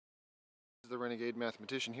the Renegade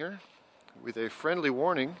Mathematician here, with a friendly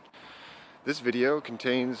warning. This video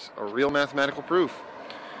contains a real mathematical proof.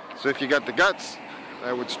 So if you got the guts,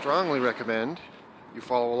 I would strongly recommend you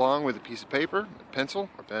follow along with a piece of paper, a pencil,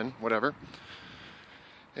 or pen, whatever,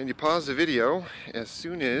 and you pause the video as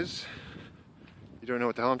soon as you don't know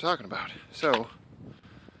what the hell I'm talking about. So,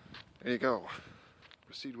 there you go.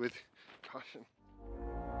 Proceed with caution.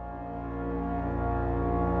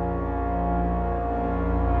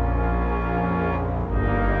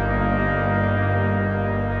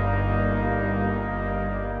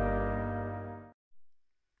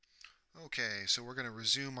 Okay, so we're going to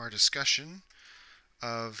resume our discussion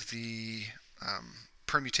of the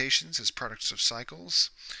permutations as products of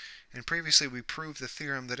cycles. And previously we proved the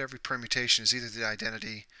theorem that every permutation is either the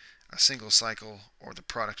identity, a single cycle, or the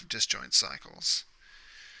product of disjoint cycles.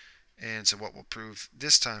 And so what we'll prove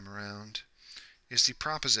this time around is the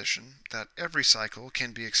proposition that every cycle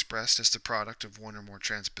can be expressed as the product of one or more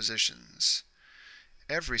transpositions.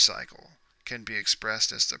 Every cycle can be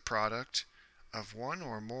expressed as the product of one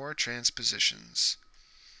or more transpositions.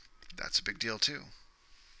 That's a big deal too.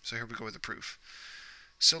 So here we go with the proof.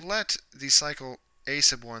 So let the cycle a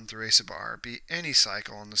sub 1 through a sub r be any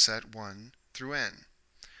cycle in the set 1 through n.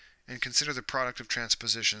 And consider the product of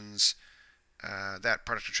transpositions, that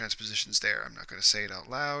product of transpositions there. I'm not going to say it out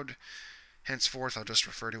loud. Henceforth, I'll just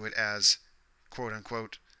refer to it as, quote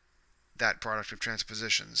unquote, that product of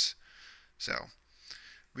transpositions. So,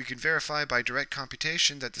 we can verify by direct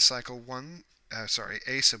computation that the cycle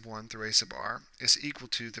a sub 1 through a sub r is equal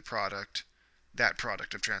to the product, that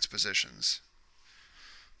product of transpositions.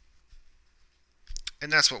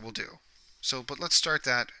 And that's what we'll do. So, but let's start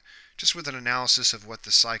that just with an analysis of what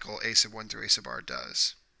the cycle a sub 1 through a sub r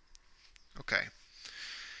does. Okay.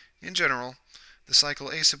 In general, the cycle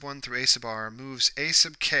a sub 1 through a sub r moves a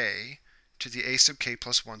sub k to the a sub k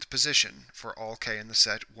plus 1th position for all k in the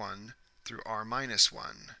set 1 through r minus 1.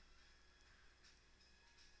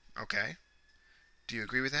 Okay. Do you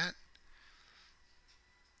agree with that?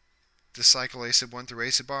 The cycle a sub 1 through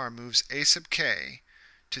a sub r moves a sub k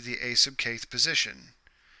to the a sub kth position,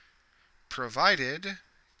 provided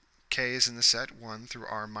k is in the set 1 through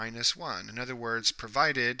r minus 1. In other words,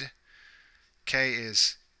 provided a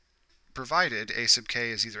sub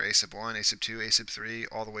k is either a sub 1, a sub 2, a sub 3,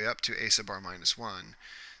 all the way up to a sub r minus 1,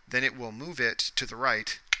 then it will move it to the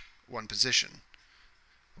right one position.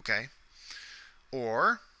 Okay?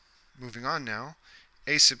 Or, moving on now,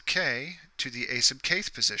 a sub k to the a sub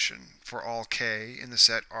kth position for all k in the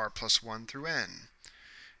set r plus 1 through n.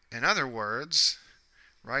 In other words,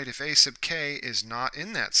 right, if a sub k is not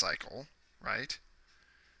in that cycle, right,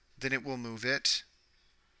 then it will move it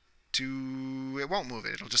to, it won't move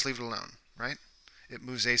it, it'll just leave it alone, right? It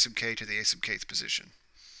moves a sub k to the a sub kth position.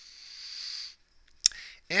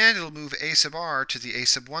 And it'll move a sub r to the a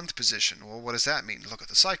sub 1th position. Well, what does that mean? Look at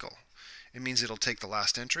the cycle. It means it'll take the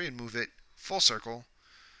last entry and move it full circle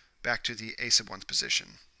back to the a sub 1th position.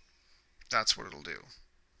 That's what it'll do.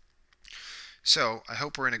 So I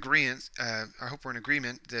hope we're in agreement.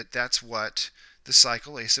 That that's what the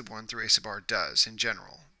cycle a sub 1 through a sub r does in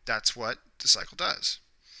general. That's what the cycle does.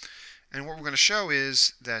 And what we're going to show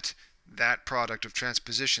is that that product of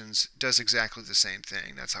transpositions does exactly the same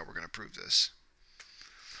thing. That's how we're going to prove this.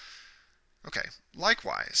 Okay.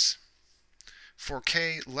 Likewise, for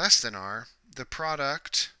k less than r, the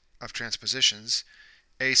product of transpositions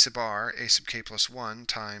a sub r, a sub k plus 1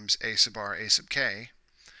 times a sub r, a sub k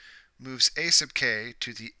moves a sub k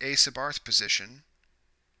to the a sub rth position,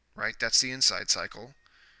 right? That's the inside cycle,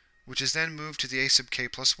 which is then moved to the a sub k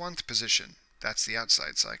plus 1th position. That's the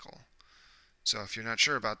outside cycle. So if you're not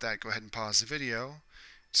sure about that, go ahead and pause the video,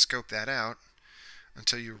 scope that out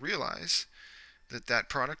until you realize that that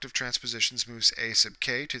product of transpositions moves a sub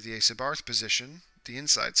k to the a sub rth position. The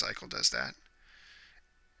inside cycle does that,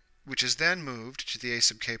 which is then moved to the a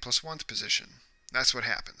sub k plus 1th position. That's what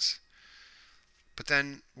happens. But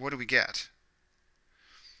then, what do we get?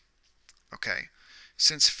 Okay,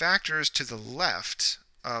 since factors to the left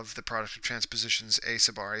of the product of transpositions a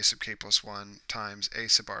sub r, a sub k plus 1 times a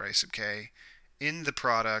sub r, a sub k in the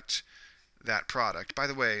product, that product. By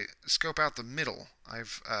the way, scope out the middle.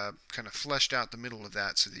 I've kind of fleshed out the middle of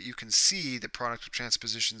that so that you can see the product of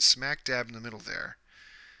transpositions smack dab in the middle there.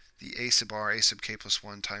 The a sub r, a sub k plus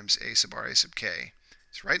 1 times a sub r, a sub k.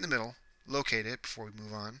 It's right in the middle. Locate it before we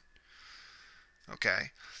move on.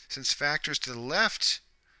 Okay, since factors to the left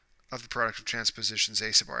of the product of transpositions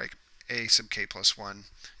a sub r, a sub k plus 1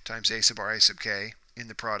 times a sub r, a sub k in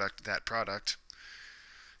the product, that product,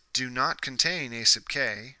 do not contain a sub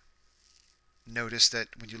k, notice that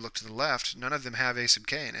when you look to the left, none of them have a sub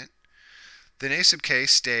k in it, then a sub k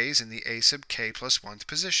stays in the a sub k plus 1th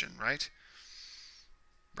position, right?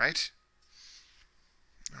 Right?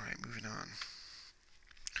 All right, moving on.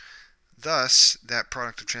 Thus, that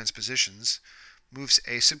product of transpositions moves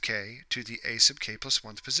a sub k to the a sub k plus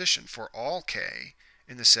 1th position for all k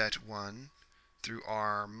in the set 1 through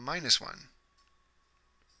r minus 1.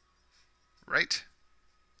 Right?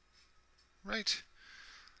 Right?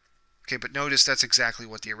 Okay, but notice that's exactly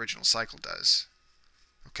what the original cycle does.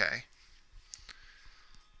 Okay.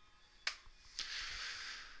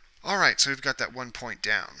 Alright, so we've got that 1 point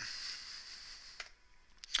down.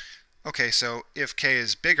 Okay, so if k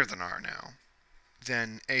is bigger than r now,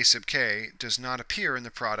 then a sub k does not appear in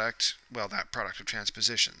the product, well, that product of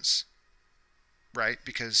transpositions. Right?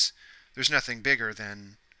 Because there's nothing bigger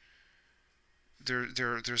than,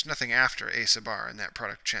 there's nothing after a sub r in that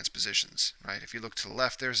product of transpositions. Right? If you look to the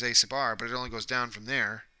left, there's a sub r, but it only goes down from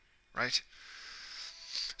there. Right?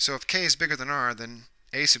 So if k is bigger than r, then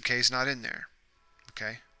a sub k is not in there.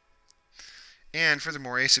 Okay? And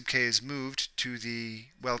furthermore, a sub k is moved to the,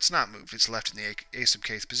 well, it's not moved, it's left in the a sub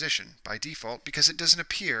kth position by default because it doesn't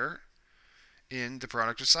appear in the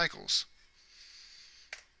product of cycles.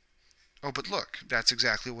 Oh, but look, that's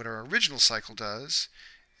exactly what our original cycle does.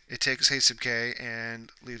 It takes a sub k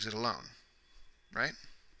and leaves it alone, right?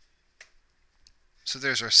 So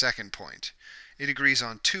there's our second point. It agrees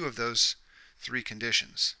on 2 of those 3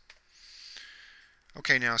 conditions.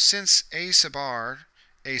 Okay, now since a sub r,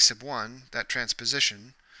 a sub 1, that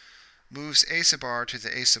transposition, moves a sub r to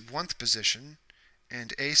the a sub 1th position,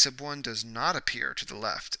 and a sub 1 does not appear to the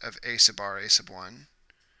left of a sub r, a sub 1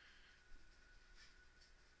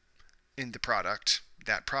 in the product,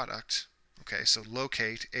 that product. Okay, so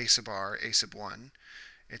locate a sub r, a sub 1.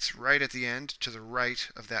 It's right at the end to the right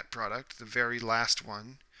of that product, the very last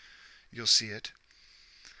one. You'll see it.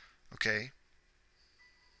 Okay.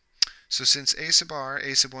 So since a sub r,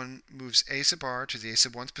 a sub 1 moves a sub r to the a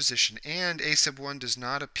sub 1th position, and a sub 1 does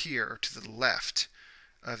not appear to the left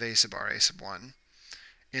of a sub r, a sub 1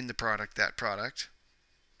 in the product, that product,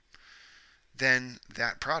 then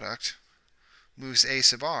that product moves a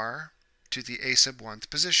sub r to the a sub 1th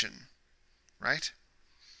position. Right?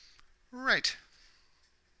 Right.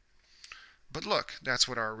 But look, that's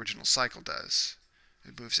what our original cycle does.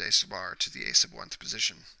 It moves a sub r to the a sub 1th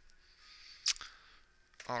position.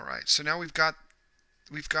 All right, so now we've got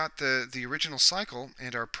the original cycle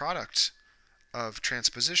and our product of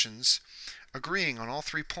transpositions agreeing on all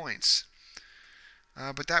 3 points.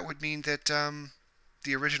 But that would mean that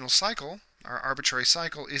the original cycle, our arbitrary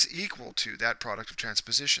cycle, is equal to that product of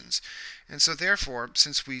transpositions. And so therefore,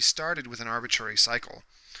 since we started with an arbitrary cycle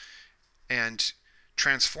and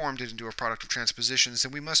transformed it into a product of transpositions,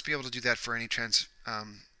 then we must be able to do that for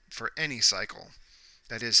any cycle.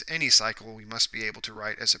 That is, any cycle we must be able to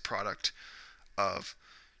write as a product of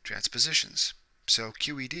transpositions. So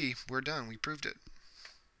QED, we're done. We proved it.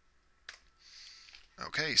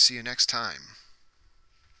 Okay, see you next time.